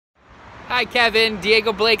Hi Kevin,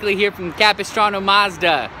 Diego Blakely here from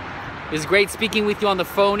CapoMazda. It was great speaking with you on the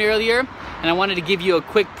phone earlier, and I wanted to give you a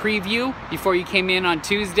quick preview before you came in on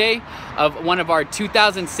Tuesday of one of our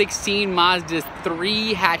 2016 Mazda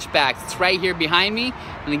 3 hatchbacks. It's right here behind me.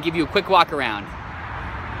 I'm going to give you a quick walk around.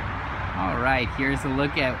 All right, here's a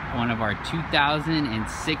look at one of our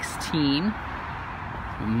 2016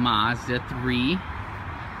 Mazda 3.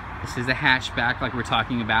 This is a hatchback like we're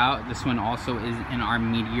talking about. This one also is in our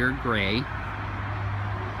Meteor Gray. You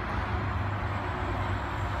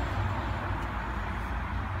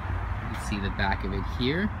can see the back of it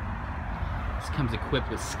here. This comes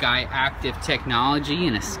equipped with Sky Active technology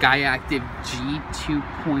and a Sky Active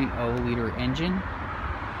G2.0 liter engine.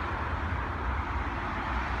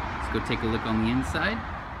 Let's go take a look on the inside.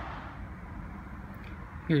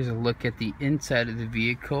 Here's a look at the inside of the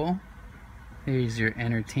vehicle. There's your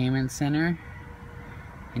entertainment center,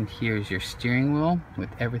 and here's your steering wheel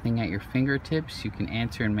with everything at your fingertips. You can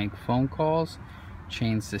answer and make phone calls,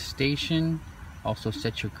 change the station, also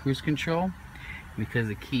set your cruise control. Because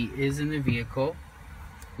the key is in the vehicle,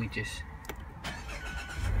 we just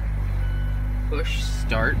push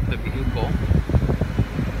start the vehicle. Here's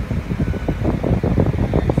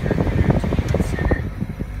your entertainment center.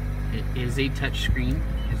 It is a touchscreen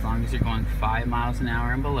as long as you're going 5 miles an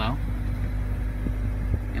hour and below.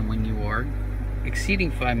 And when you are exceeding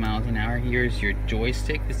 5 miles an hour, here's your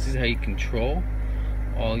joystick. This is how you control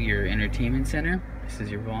all your entertainment center. This is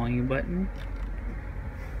your volume button.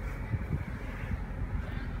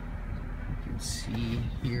 You can see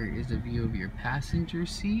here is a view of your passenger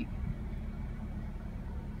seat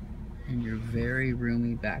and your very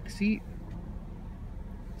roomy back seat.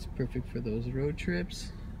 It's perfect for those road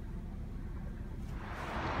trips.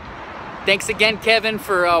 Thanks again, Kevin,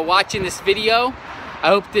 for watching this video. I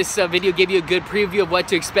hope this video gave you a good preview of what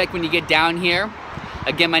to expect when you get down here.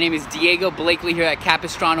 Again, my name is Diego Blakely here at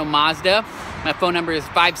CapoMazda. My phone number is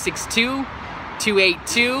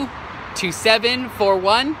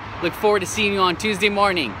 562-282-2741. Look forward to seeing you on Tuesday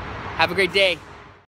morning. Have a great day.